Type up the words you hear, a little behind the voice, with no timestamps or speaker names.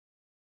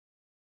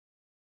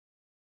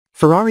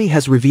Ferrari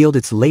has revealed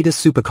its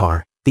latest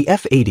supercar, the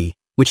F80,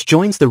 which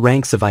joins the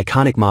ranks of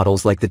iconic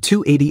models like the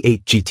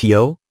 288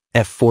 GTO,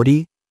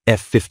 F40,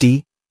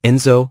 F50,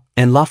 Enzo,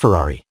 and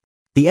LaFerrari.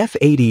 The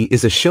F80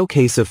 is a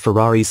showcase of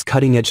Ferrari's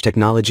cutting-edge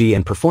technology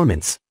and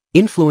performance,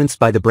 influenced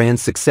by the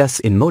brand's success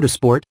in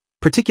motorsport,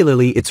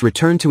 particularly its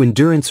return to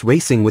endurance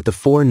racing with the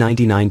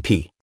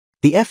 499p.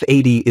 The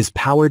F80 is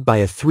powered by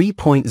a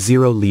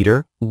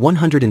 3.0-liter,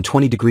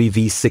 120-degree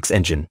V6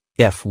 engine,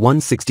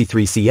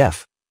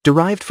 F163CF,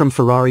 derived from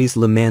Ferrari's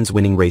Le Mans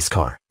winning race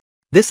car.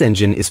 This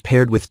engine is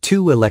paired with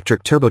 2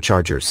 electric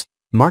turbochargers,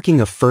 marking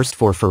a first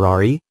for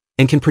Ferrari,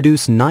 and can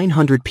produce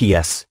 900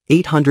 PS,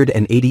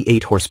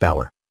 888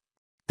 horsepower.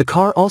 The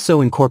car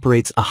also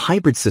incorporates a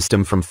hybrid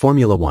system from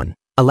Formula One,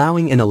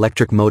 allowing an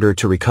electric motor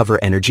to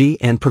recover energy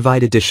and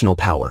provide additional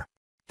power.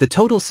 The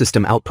total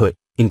system output,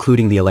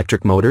 including the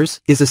electric motors,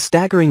 is a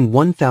staggering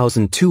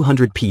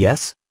 1,200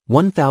 PS,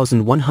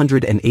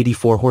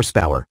 1,184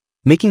 horsepower,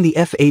 making the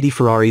F80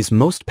 Ferrari's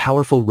most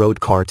powerful road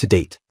car to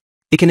date.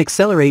 It can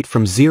accelerate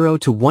from 0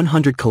 to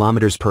 100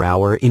 km per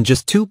hour in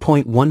just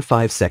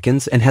 2.15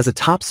 seconds and has a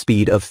top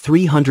speed of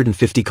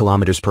 350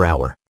 km per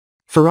hour.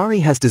 Ferrari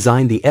has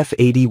designed the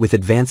F80 with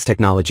advanced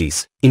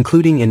technologies,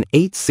 including an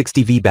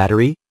 860V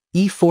battery,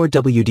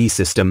 E4WD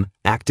system,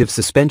 active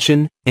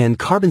suspension, and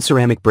carbon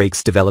ceramic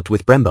brakes developed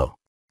with Brembo.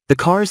 The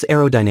car's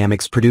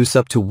aerodynamics produce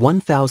up to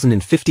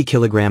 1,050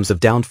 kilograms of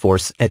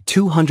downforce at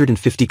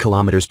 250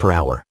 km per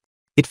hour.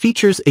 It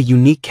features a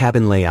unique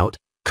cabin layout,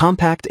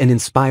 compact and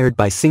inspired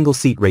by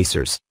single-seat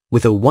racers,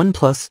 with a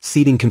 1+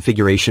 seating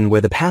configuration where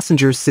the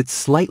passenger sits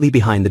slightly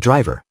behind the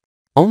driver.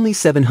 Only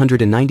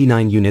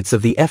 799 units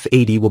of the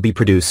F80 will be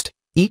produced,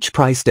 each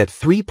priced at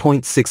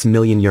 €3.6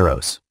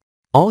 million.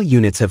 All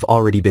units have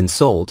already been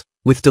sold,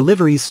 with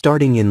deliveries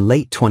starting in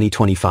late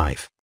 2025.